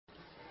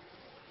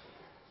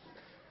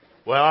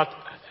Well,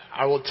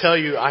 I will tell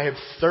you, I have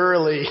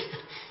thoroughly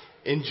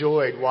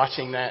enjoyed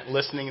watching that,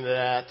 listening to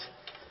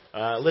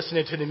that,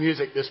 listening to the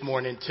music this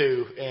morning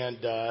too. And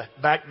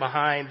back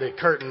behind the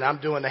curtain, I'm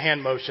doing the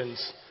hand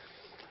motions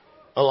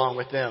along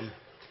with them.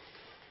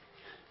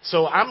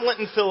 So I'm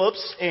Linton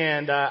Phillips,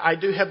 and I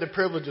do have the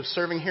privilege of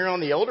serving here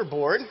on the elder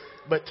board.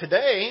 But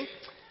today,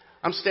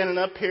 I'm standing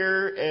up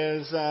here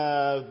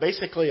as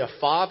basically a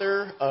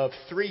father of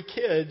 3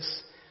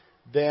 kids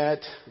that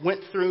went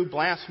through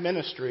Blast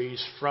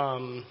Ministries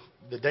from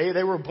the day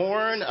they were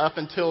born up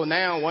until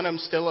now. One of them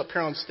still up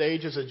here on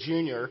stage as a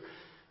junior,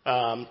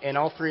 and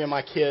all 3 of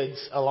my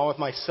kids, along with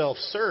myself,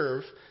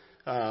 serve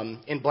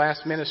in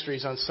Blast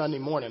Ministries on Sunday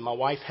morning. My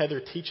wife Heather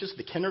teaches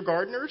the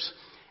kindergartners,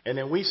 and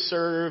then we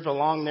serve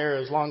along there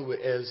as long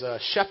as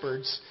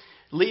shepherds,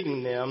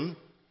 leading them.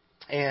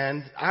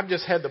 And I've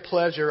just had the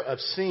pleasure of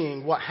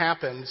seeing what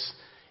happens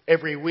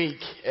every week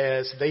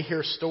as they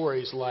hear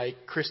stories like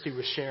Christy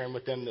was sharing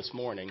with them this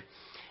morning.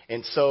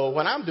 And so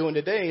what I'm doing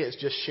today is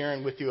just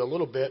sharing with you a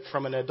little bit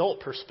from an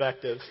adult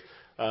perspective,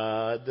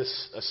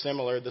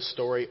 the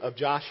story of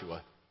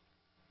Joshua.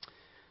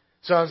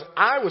 So as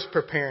I was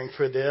preparing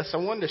for this, I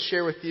wanted to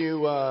share with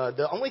you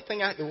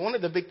one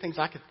of the big things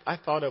I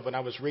thought of when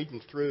I was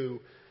reading through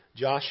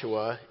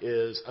Joshua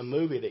is a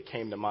movie that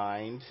came to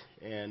mind,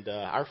 and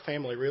our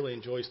family really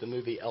enjoys the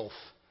movie Elf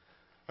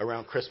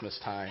around Christmas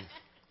time.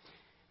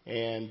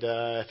 And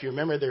if you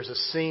remember, there's a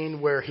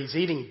scene where he's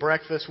eating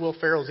breakfast. Will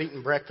Ferrell's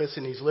eating breakfast,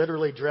 and he's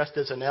literally dressed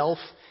as an elf.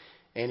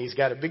 And he's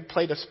got a big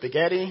plate of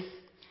spaghetti.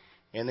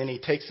 And then he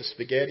takes the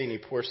spaghetti and he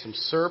pours some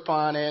syrup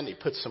on it. And he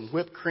puts some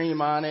whipped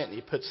cream on it. And he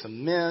puts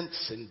some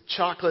mints and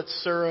chocolate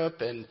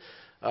syrup and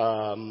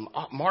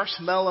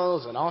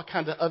marshmallows and all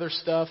kinds of other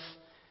stuff.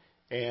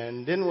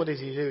 And then what does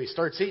he do? He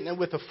starts eating it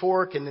with a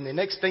fork. And then the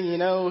next thing you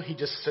know, he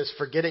just says,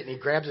 forget it. And he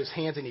grabs his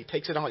hands and he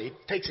takes it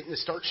and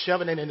starts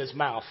shoving it in his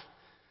mouth.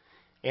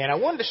 And I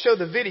wanted to show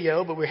the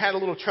video, but we had a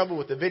little trouble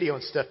with the video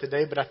and stuff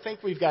today. But I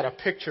think we've got a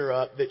picture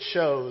up that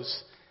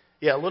shows,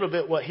 a little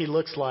bit what he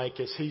looks like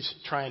as he's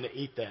trying to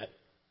eat that.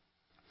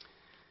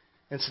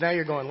 And so now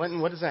you're going,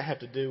 Linton, what does that have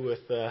to do with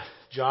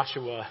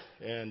Joshua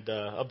and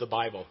of the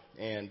Bible?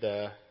 And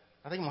I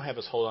think I'm going to have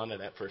us hold on to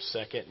that for a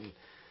second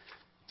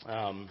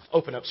and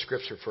open up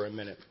Scripture for a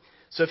minute.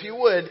 So if you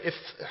would,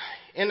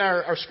 in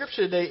our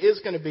Scripture today is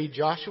going to be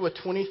Joshua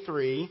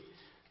 23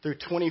 through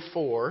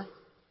 24.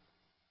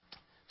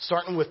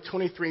 Starting with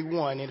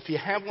 23:1, and if you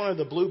have one of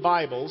the blue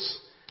Bibles,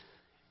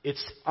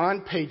 it's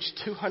on page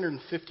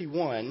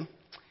 251.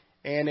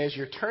 And as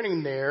you're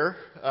turning there,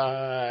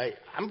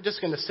 I'm just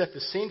going to set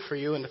the scene for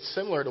you, and it's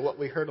similar to what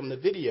we heard on the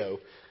video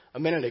a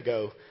minute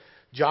ago.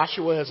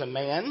 Joshua, as a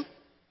man,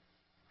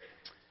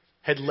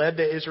 had led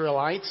the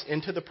Israelites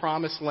into the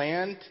Promised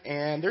Land,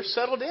 and they're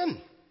settled in.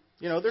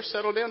 They're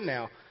settled in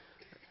now.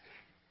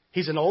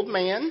 He's an old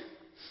man.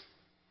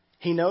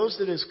 He knows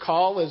that his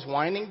call is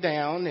winding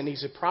down and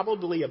he's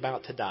probably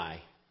about to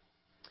die.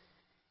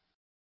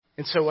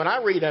 And so what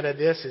I read out of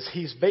this is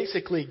he's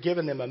basically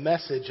given them a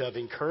message of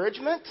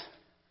encouragement.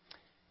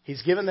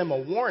 He's given them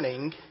a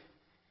warning.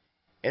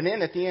 And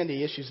then at the end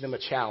he issues them a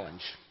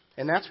challenge.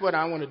 And that's what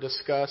I want to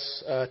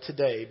discuss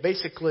today.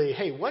 Basically,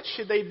 hey, what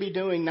should they be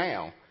doing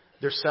now?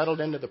 They're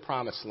settled into the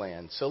Promised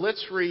Land. So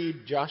let's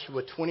read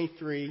Joshua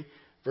 23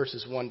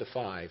 verses 1 to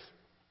 5.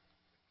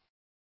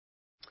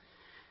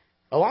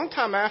 A long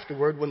time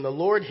afterward, when the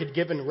Lord had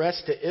given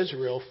rest to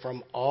Israel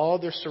from all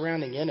their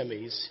surrounding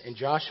enemies, and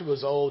Joshua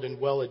was old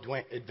and well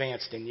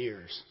advanced in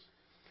years,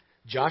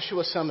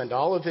 Joshua summoned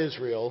all of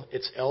Israel,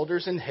 its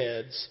elders and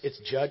heads,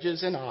 its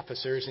judges and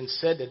officers, and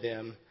said to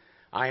them,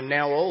 I am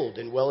now old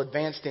and well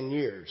advanced in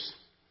years,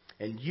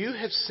 and you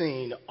have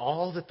seen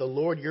all that the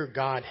Lord your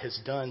God has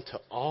done to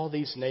all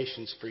these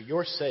nations for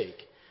your sake,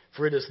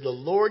 for it is the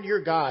Lord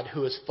your God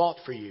who has fought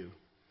for you.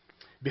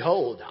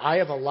 Behold, I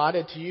have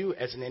allotted to you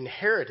as an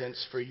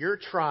inheritance for your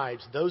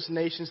tribes those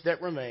nations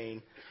that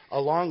remain,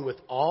 along with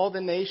all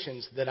the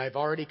nations that I've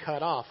already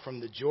cut off from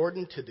the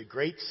Jordan to the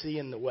great sea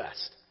in the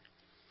west.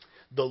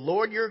 The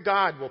Lord your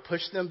God will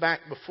push them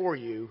back before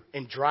you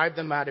and drive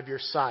them out of your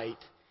sight,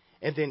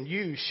 and then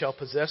you shall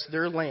possess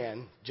their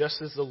land,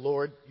 just as the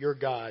Lord your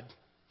God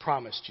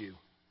promised you.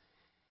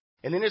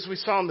 And then as we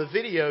saw in the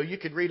video, you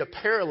could read a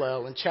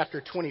parallel in chapter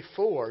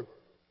 24,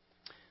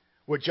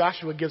 where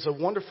Joshua gives a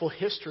wonderful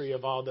history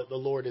of all that the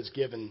Lord has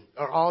given,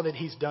 or all that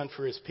he's done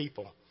for his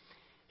people.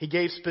 He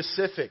gave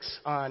specifics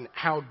on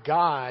how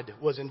God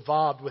was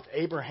involved with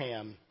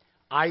Abraham,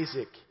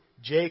 Isaac,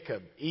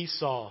 Jacob,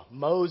 Esau,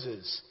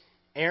 Moses,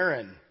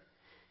 Aaron.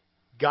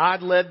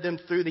 God led them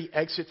through the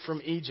exit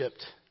from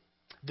Egypt,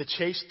 the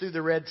chase through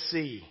the Red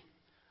Sea.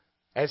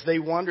 As they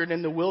wandered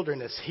in the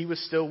wilderness, he was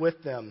still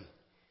with them.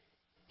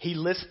 He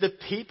lists the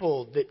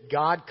people that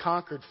God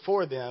conquered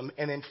for them.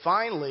 And then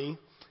finally,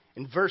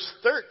 in verse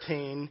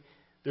 13,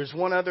 there's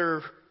one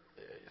other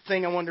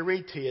thing I wanted to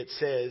read to you. It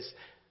says,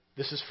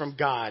 this is from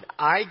God.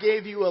 I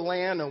gave you a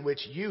land on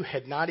which you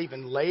had not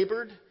even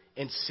labored,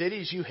 in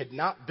cities you had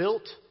not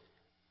built,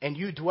 and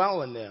you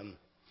dwell in them.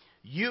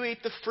 You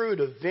eat the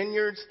fruit of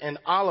vineyards and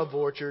olive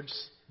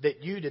orchards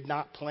that you did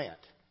not plant.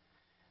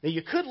 Now,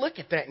 you could look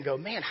at that and go,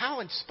 man, how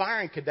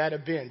inspiring could that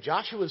have been?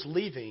 Joshua's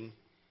leaving,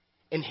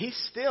 and he's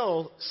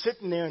still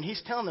sitting there, and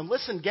he's telling them,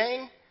 listen,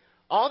 gang,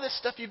 all this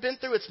stuff you've been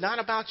through, it's not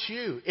about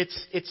you.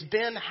 It's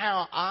been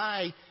how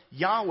I,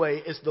 Yahweh,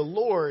 as the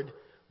Lord,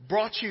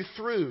 brought you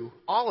through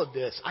all of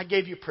this. I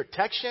gave you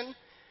protection.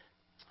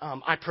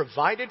 I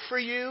provided for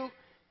you.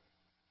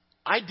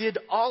 I did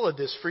all of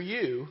this for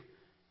you.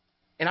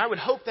 And I would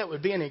hope that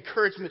would be an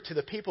encouragement to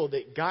the people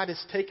that God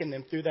has taken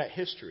them through that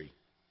history.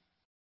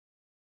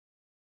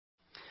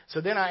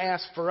 So then I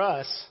ask for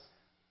us,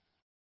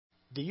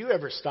 do you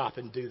ever stop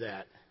and do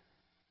that?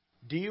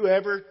 Do you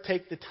ever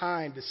take the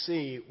time to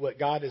see what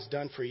God has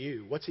done for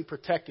you? What's He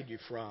protected you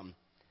from?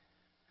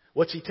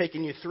 What's He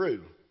taken you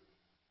through?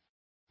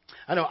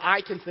 I know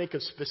I can think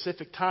of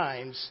specific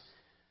times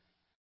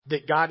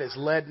that God has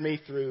led me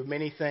through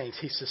many things.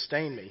 He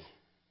sustained me.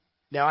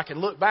 Now, I can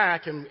look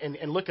back and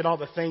look at all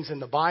the things in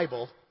the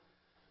Bible,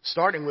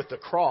 starting with the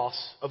cross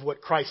of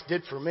what Christ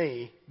did for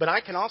me, but I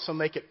can also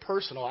make it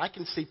personal. I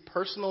can see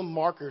personal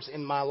markers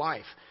in my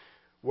life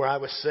where I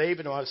was saved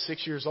when I was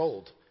 6 years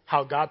old,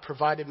 how God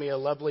provided me a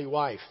lovely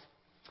wife,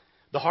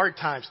 the hard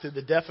times through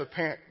the death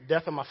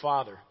of my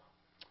father,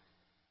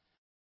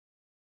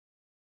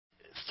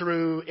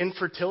 through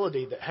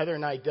infertility that Heather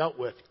and I dealt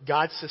with.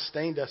 God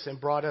sustained us and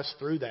brought us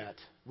through that.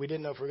 We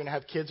didn't know if we were going to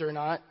have kids or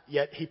not,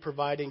 yet He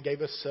provided and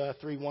gave us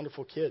 3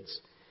 wonderful kids.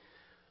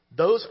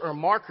 Those are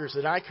markers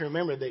that I can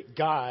remember that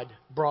God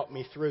brought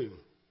me through.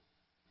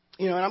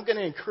 You know, and I'm going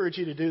to encourage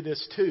you to do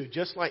this too.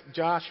 Just like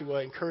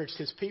Joshua encouraged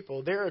his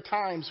people, there are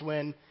times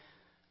when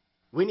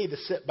we need to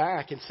sit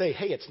back and say,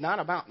 hey, it's not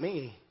about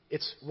me.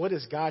 It's what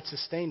has God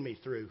sustained me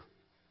through?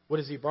 What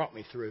has He brought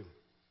me through?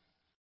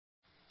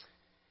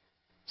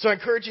 So I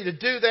encourage you to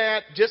do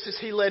that. Just as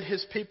He led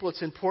His people,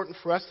 it's important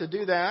for us to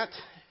do that.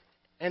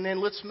 And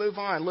then let's move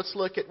on. Let's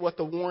look at what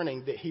the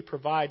warning that He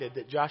provided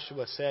that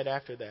Joshua said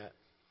after that.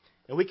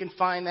 And we can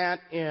find that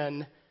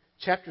in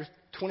chapter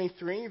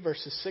 23,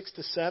 verses 6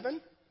 to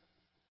 7.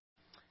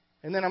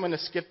 And then I'm going to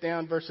skip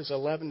down verses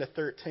 11 to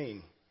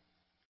 13.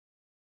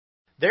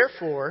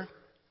 Therefore,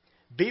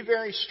 be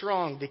very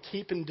strong to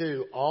keep and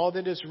do all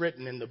that is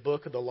written in the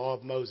book of the law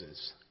of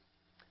Moses,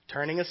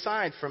 turning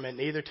aside from it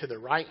neither to the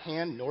right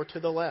hand nor to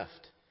the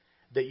left,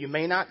 that you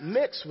may not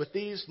mix with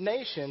these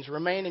nations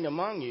remaining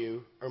among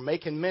you, or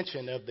making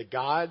mention of the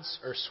gods,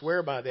 or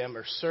swear by them,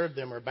 or serve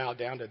them, or bow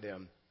down to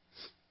them.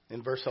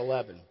 In verse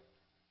 11.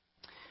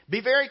 Be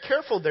very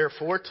careful,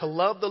 therefore, to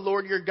love the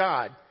Lord your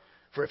God.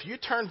 For if you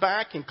turn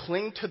back and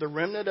cling to the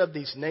remnant of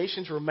these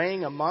nations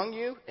remaining among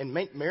you, and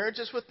make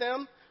marriages with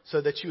them,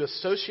 so that you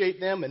associate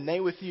them and they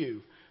with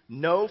you,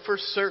 know for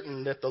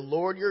certain that the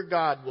Lord your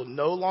God will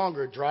no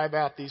longer drive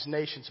out these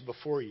nations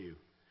before you,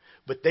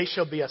 but they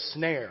shall be a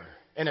snare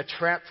and a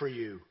trap for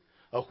you,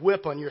 a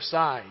whip on your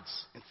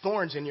sides, and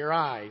thorns in your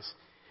eyes,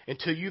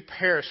 until you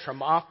perish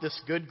from off this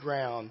good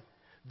ground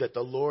that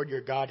the Lord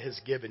your God has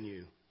given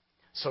you.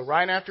 So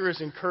right after his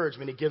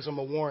encouragement, he gives them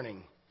a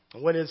warning.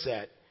 And what is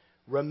that?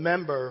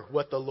 Remember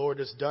what the Lord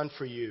has done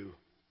for you.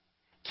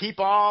 Keep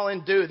all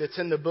and do that's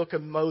in the book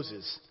of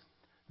Moses.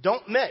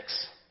 Don't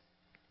mix.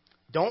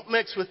 Don't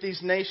mix with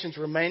these nations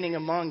remaining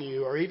among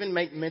you, or even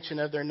make mention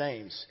of their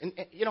names. And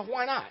you know,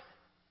 why not?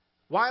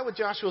 Why would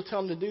Joshua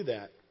tell them to do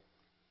that?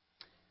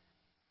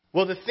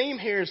 Well, the theme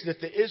here is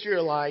that the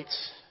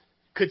Israelites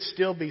could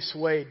still be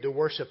swayed to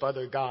worship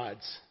other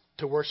gods,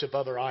 to worship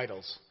other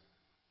idols.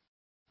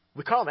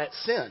 We call that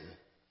sin.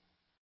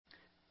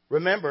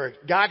 Remember,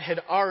 God had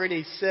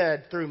already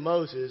said through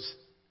Moses,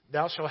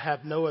 thou shalt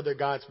have no other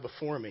gods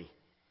before me.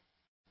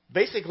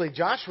 Basically,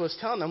 Joshua was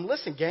telling them,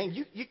 listen, gang,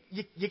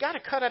 you got to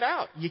cut it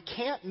out. You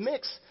can't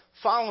mix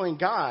following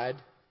God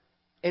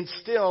and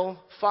still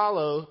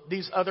follow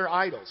these other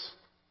idols.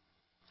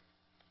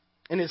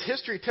 And as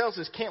history tells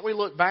us, can't we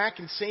look back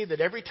and see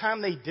that every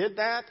time they did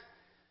that,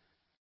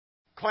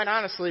 quite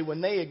honestly,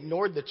 when they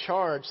ignored the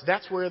charge,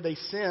 that's where they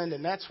sinned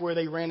and that's where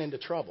they ran into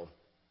trouble.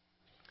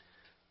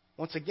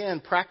 Once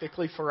again,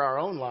 practically for our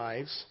own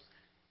lives,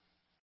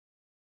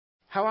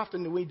 how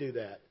often do we do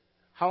that?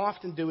 How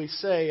often do we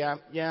say,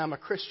 I'm a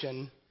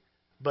Christian,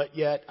 but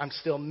yet I'm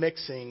still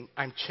mixing,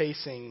 I'm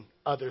chasing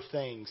other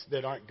things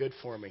that aren't good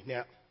for me?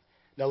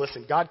 Now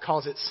listen, God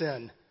calls it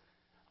sin.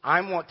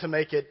 I'm trying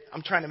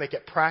to make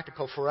it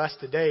practical for us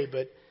today,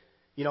 but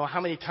you know,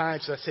 how many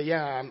times do I say,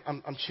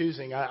 I'm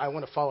choosing, I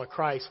want to follow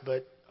Christ,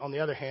 but on the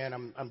other hand,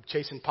 I'm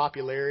chasing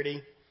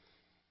popularity,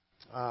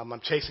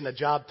 I'm chasing a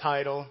job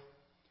title,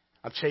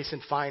 I'm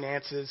chasing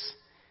finances,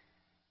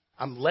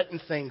 I'm letting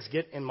things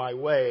get in my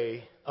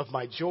way of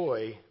my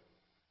joy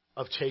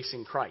of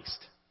chasing Christ.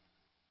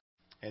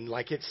 And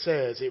like it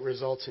says, it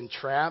results in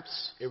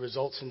traps, it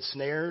results in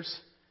snares.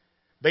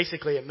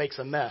 Basically, it makes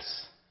a mess.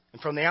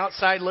 And from the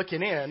outside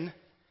looking in,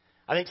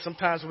 I think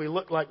sometimes we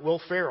look like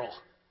Will Ferrell,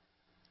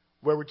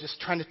 where we're just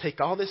trying to take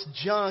all this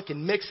junk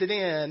and mix it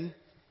in,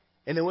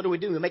 and then what do?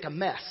 We make a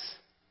mess.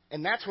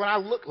 And that's what I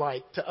look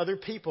like to other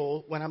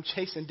people when I'm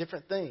chasing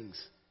different things.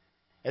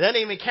 And that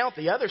doesn't even count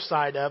the other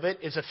side of it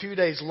is a few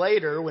days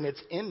later when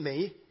it's in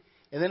me,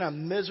 and then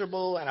I'm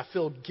miserable and I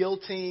feel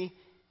guilty,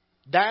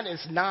 that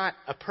is not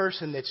a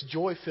person that's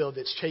joy-filled,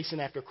 that's chasing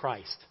after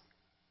Christ.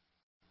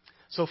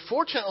 So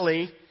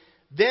fortunately,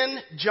 then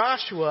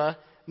Joshua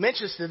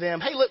mentions to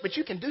them, hey, look, but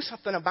you can do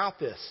something about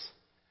this.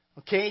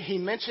 Okay,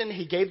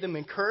 he gave them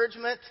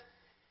encouragement.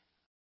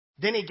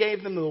 Then he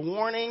gave them the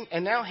warning.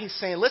 And now he's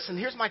saying, listen,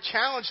 here's my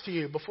challenge to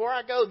you. Before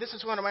I go, this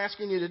is what I'm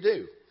asking you to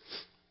do.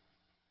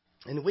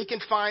 And we can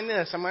find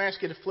this. I'm going to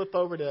ask you to flip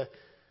over to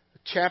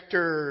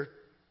chapter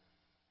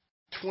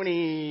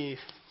 20.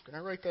 Can I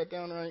write that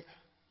down right?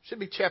 Should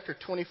be chapter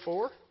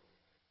 24.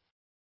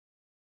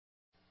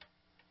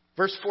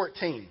 Verse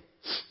 14.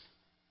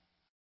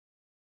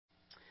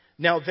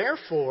 Now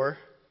therefore,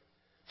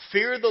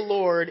 fear the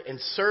Lord and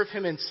serve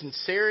him in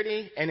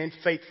sincerity and in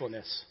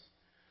faithfulness.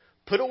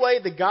 Put away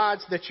the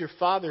gods that your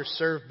fathers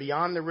served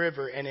beyond the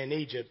river and in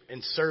Egypt,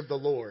 and serve the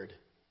Lord.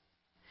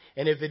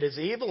 And if it is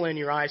evil in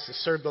your eyes to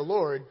serve the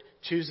Lord,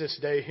 choose this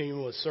day whom you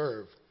will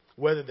serve,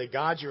 whether the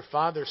gods your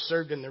fathers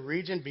served in the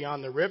region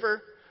beyond the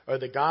river, or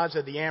the gods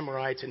of the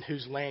Amorites in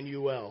whose land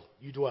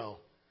you dwell.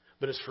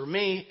 But as for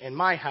me and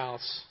my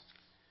house,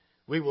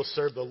 we will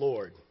serve the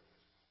Lord.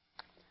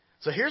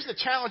 So here's the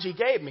challenge he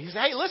gave me. He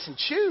said, hey, listen,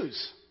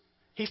 choose.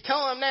 He's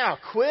telling them now,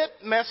 quit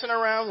messing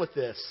around with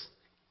this.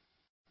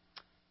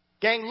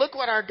 Gang, look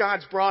what our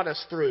God's brought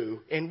us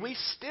through. And we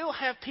still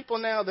have people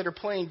now that are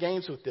playing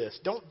games with this.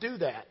 Don't do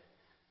that.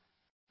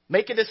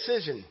 Make a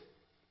decision.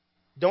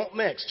 Don't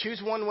mix.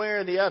 Choose one way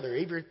or the other.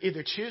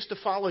 Either choose to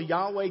follow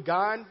Yahweh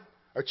God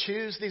or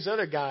choose these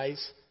other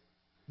guys,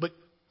 but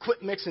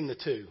quit mixing the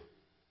two.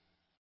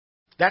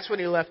 That's what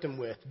he left them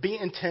with. Be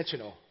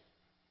intentional.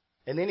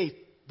 And then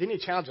he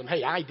challenged them,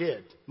 hey, I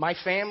did. My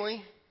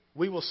family,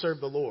 we will serve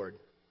the Lord.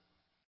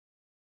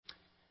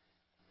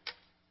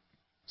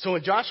 So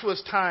in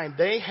Joshua's time,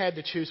 they had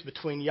to choose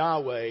between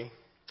Yahweh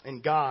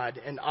and God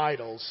and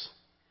idols.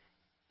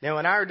 Now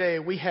in our day,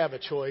 we have a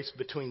choice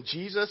between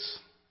Jesus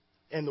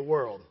and the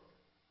world.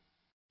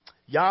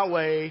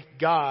 Yahweh,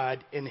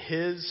 God, in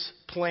his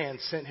plan,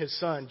 sent his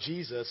son,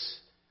 Jesus,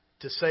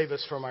 to save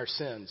us from our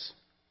sins.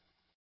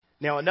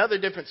 Now another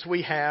difference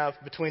we have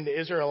between the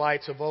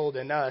Israelites of old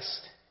and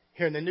us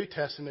here in the New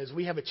Testament is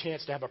we have a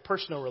chance to have a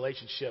personal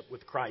relationship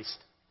with Christ.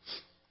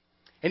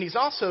 And he's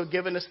also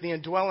given us the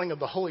indwelling of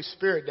the Holy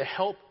Spirit to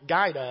help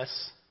guide us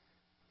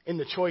in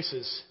the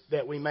choices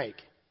that we make.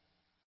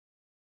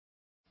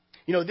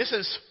 You know, this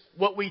is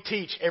what we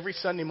teach every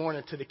Sunday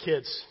morning to the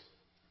kids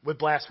with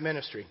Blast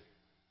Ministry.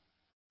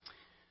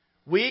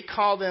 We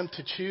call them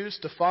to choose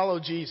to follow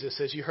Jesus,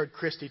 as you heard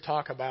Christy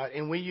talk about,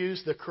 and we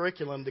use the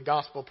curriculum, the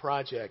Gospel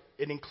Project.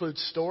 It includes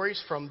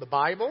stories from the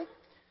Bible.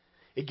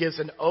 It gives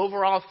an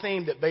overall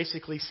theme that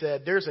basically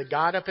said, there's a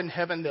God up in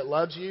heaven that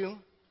loves you.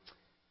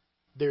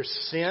 There's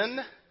sin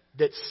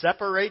that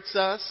separates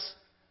us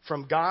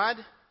from God.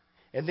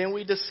 And then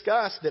we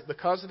discuss that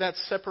because of that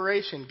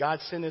separation, God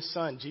sent his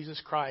son,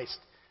 Jesus Christ,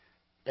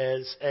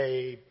 as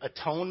a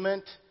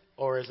atonement,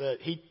 or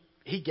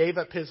he gave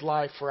up his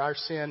life for our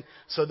sin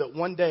so that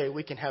one day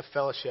we can have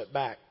fellowship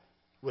back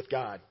with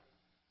God.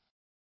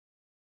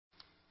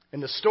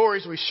 And the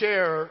stories we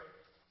share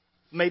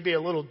may be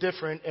a little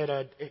different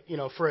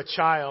for a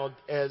child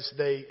as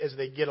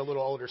they get a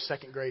little older,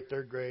 2nd grade,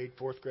 3rd grade,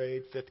 4th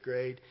grade, 5th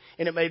grade.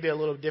 And it may be a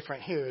little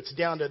different here. It's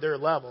down to their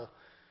level.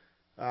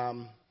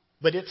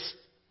 But it's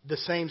the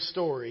same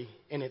story,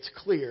 and it's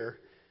clear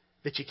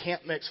that you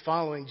can't mix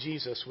following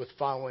Jesus with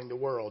following the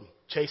world,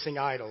 chasing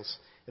idols.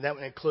 And that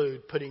would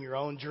include putting your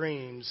own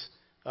dreams,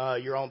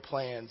 your own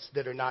plans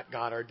that are not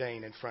God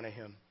ordained in front of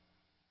him.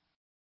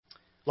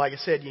 Like I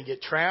said, you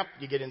get trapped,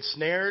 you get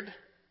ensnared,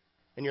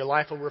 and your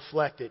life will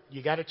reflect it.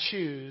 You got to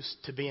choose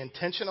to be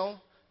intentional,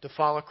 to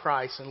follow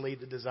Christ and lead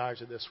the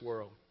desires of this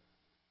world.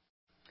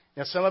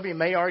 Now, some of you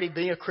may already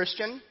be a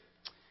Christian,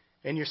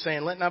 and you're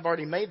saying, Linton, I've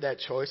already made that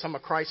choice. I'm a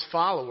Christ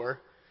follower.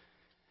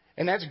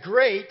 And that's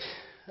great,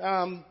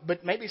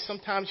 but maybe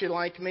sometimes you're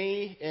like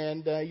me,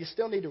 and you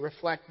still need to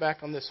reflect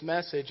back on this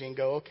message and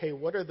go, okay,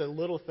 what are the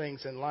little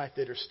things in life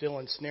that are still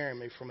ensnaring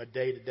me from a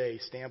day-to-day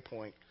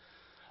standpoint?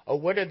 Or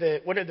what are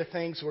the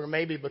things where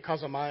maybe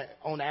because of my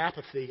own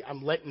apathy,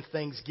 I'm letting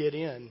things get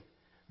in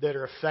that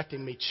are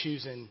affecting me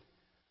choosing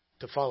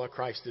to follow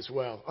Christ as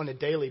well on a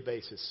daily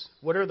basis?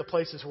 What are the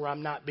places where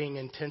I'm not being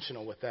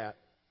intentional with that?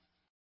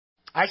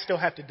 I still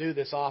have to do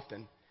this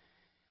often.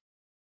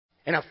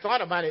 And I've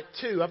thought about it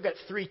too. I've got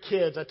 3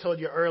 kids, I told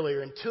you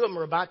earlier, and 2 of them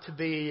are about to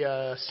be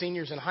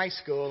seniors in high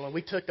school. And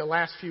we took the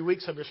last few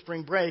weeks of their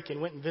spring break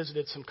and went and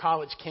visited some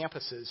college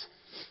campuses.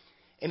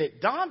 And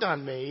it dawned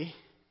on me,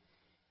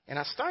 and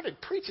I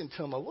started preaching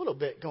to them a little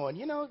bit, going,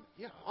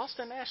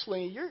 Austin,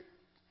 Ashley,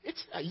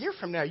 it's a year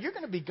from now, you're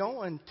going to be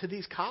going to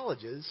these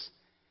colleges,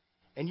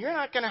 and you're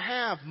not going to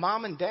have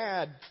mom and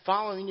dad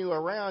following you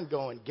around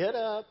going, get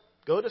up,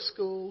 go to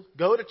school,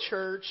 go to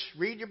church,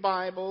 read your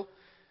Bible.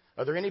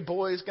 Are there any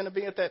boys going to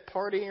be at that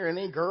party, or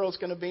any girls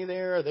going to be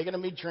there? Are they going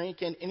to be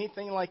drinking?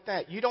 Anything like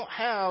that. You don't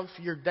have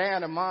your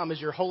dad and mom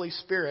as your Holy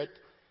Spirit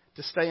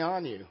to stay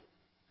on you.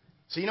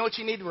 So you know what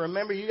you need to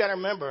remember? You got to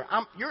remember,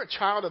 you're a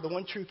child of the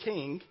one true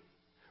King,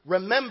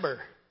 Remember,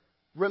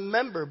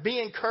 be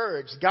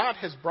encouraged. God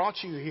has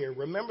brought you here.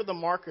 Remember the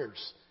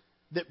markers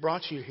that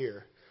brought you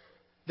here.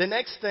 The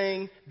next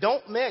thing,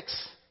 don't mix.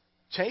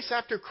 Chase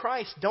after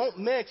Christ. Don't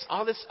mix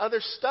all this other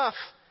stuff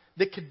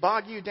that could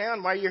bog you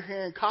down while you're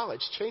here in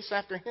college. Chase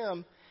after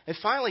Him. And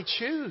finally,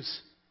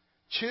 choose.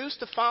 Choose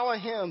to follow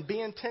Him.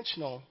 Be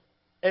intentional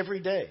every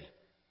day.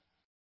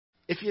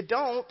 If you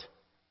don't,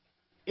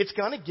 it's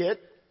going to get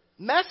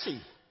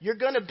messy. You're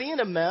going to be in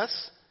a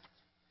mess,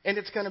 and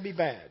it's going to be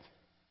bad.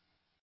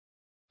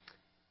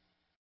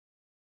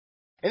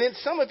 And then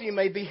some of you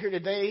may be here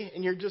today,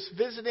 and you're just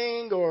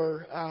visiting,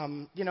 or,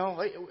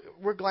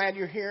 we're glad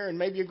you're here, and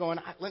maybe you're going,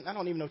 I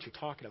don't even know what you're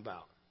talking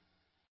about.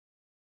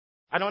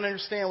 I don't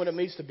understand what it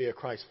means to be a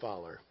Christ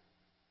follower.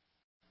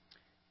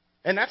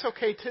 And that's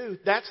okay, too.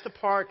 That's the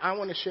part I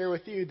want to share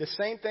with you. The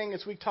same thing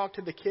as we talk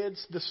to the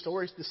kids, the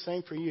story's the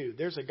same for you.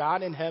 There's a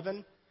God in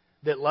heaven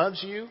that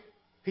loves you.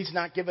 He's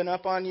not given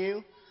up on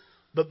you.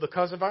 But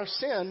because of our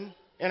sin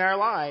in our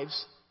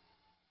lives,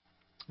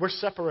 we're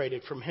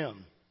separated from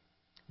Him.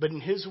 But in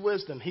His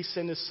wisdom, He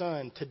sent His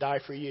Son to die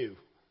for you.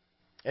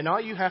 And all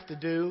you have to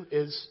do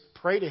is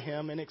pray to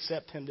Him and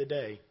accept Him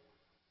today.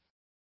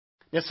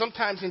 Now,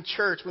 sometimes in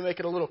church, we make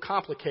it a little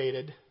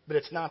complicated, but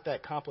it's not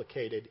that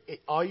complicated.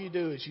 All you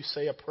do is you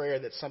say a prayer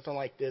that's something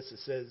like this. It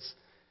says,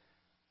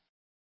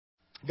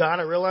 God,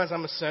 I realize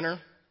I'm a sinner.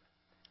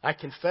 I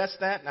confess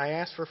that and I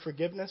ask for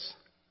forgiveness.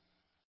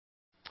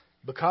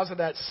 Because of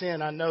that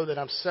sin, I know that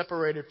I'm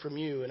separated from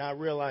you, and I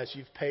realize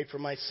you've paid for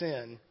my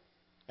sin,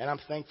 and I'm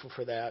thankful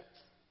for that.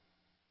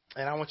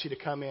 And I want you to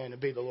come in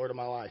and be the Lord of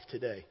my life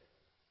today.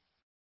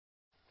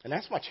 And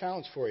that's my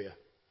challenge for you.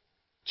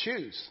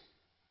 Choose.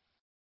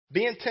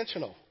 Be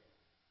intentional.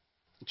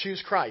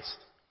 Choose Christ.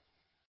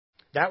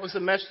 That was the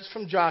message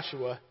from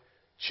Joshua.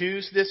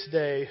 Choose this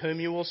day whom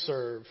you will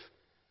serve.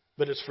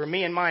 But as for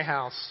me and my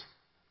house,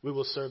 we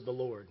will serve the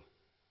Lord.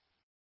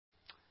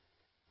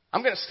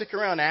 I'm going to stick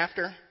around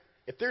after.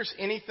 If there's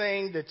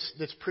anything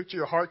that's pricked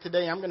your heart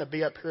today, I'm going to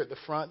be up here at the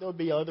front. There'll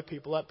be other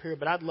people up here,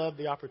 but I'd love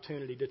the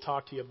opportunity to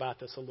talk to you about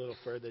this a little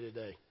further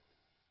today.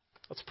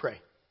 Let's pray.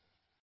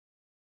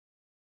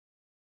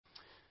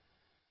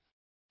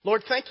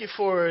 Lord, thank you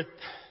for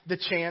the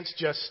chance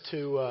just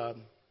to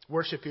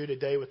worship you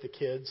today with the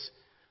kids.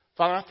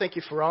 Father, I thank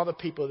you for all the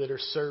people that are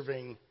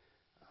serving,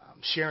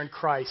 sharing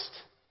Christ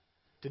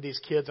to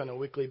these kids on a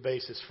weekly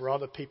basis, for all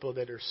the people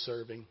that are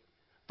serving.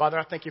 Father,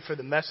 I thank you for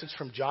the message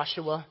from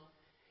Joshua.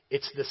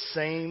 It's the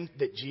same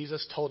that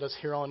Jesus told us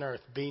here on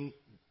earth. Be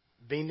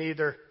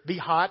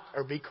hot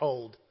or be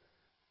cold.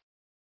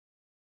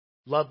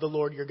 Love the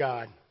Lord your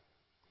God.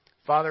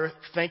 Father,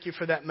 thank you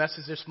for that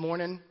message this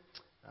morning.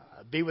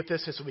 Be with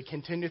us as we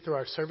continue through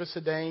our service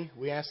today.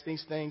 We ask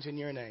these things in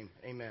your name.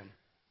 Amen.